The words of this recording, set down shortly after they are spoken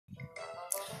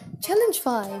Challenge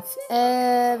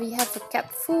 5. We have the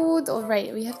cat food.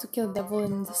 Alright, we have to kill devil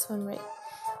in this one, right?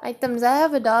 Items. I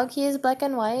have a dog. He is black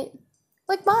and white.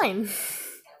 Like mine.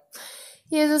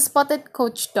 He is a spotted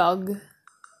coach dog.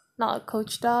 Not a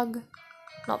coach dog.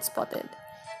 Not spotted.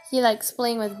 He likes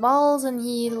playing with balls and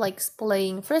he likes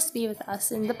playing frisbee with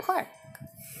us in the park.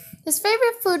 His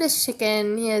favorite food is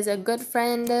chicken. He is a good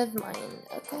friend of mine.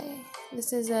 Okay.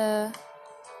 This is a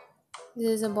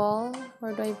ball.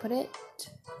 Where do I put it?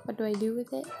 What do I do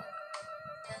with it?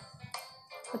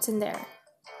 What's in there?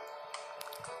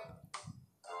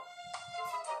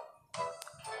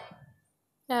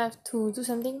 I have to do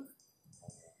something.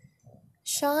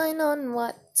 Shine on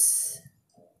what?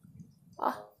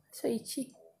 Ah, so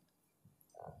itchy.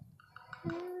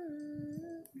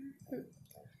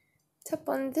 Tap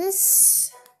on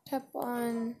this. Tap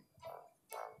on...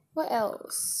 What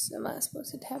else am I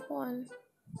supposed to tap on?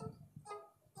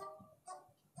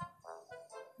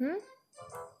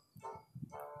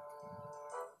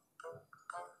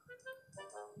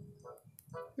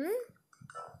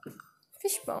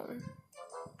 Fishbone.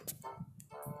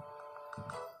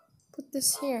 Put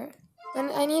this here.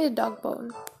 And I need a dog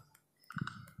bone.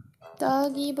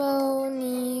 Doggy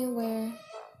boney, where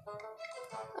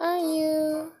are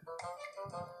you?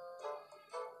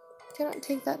 Cannot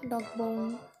take that dog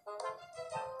bone.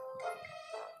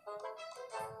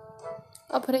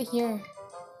 I'll put it here.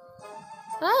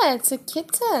 Ah, it's a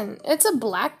kitten. It's a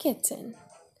black kitten.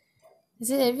 Is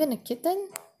it even a kitten?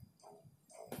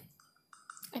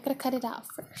 I gotta cut it out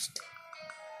first.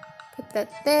 Put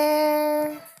that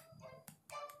there.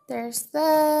 There's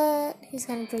that. He's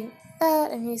gonna drink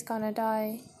that and he's gonna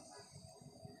die.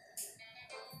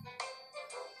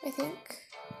 I think.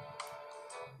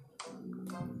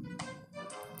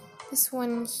 This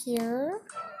one here.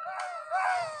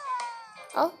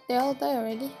 Oh, they all die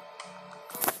already.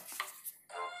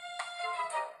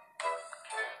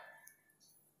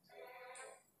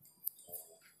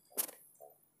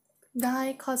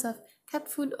 Die cause of cat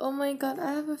food. Oh my god,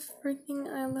 I have a freaking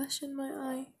eyelash in my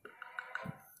eye.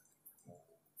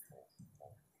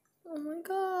 Oh my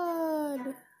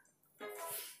god.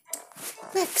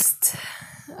 Next.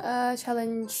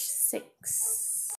 Challenge 6.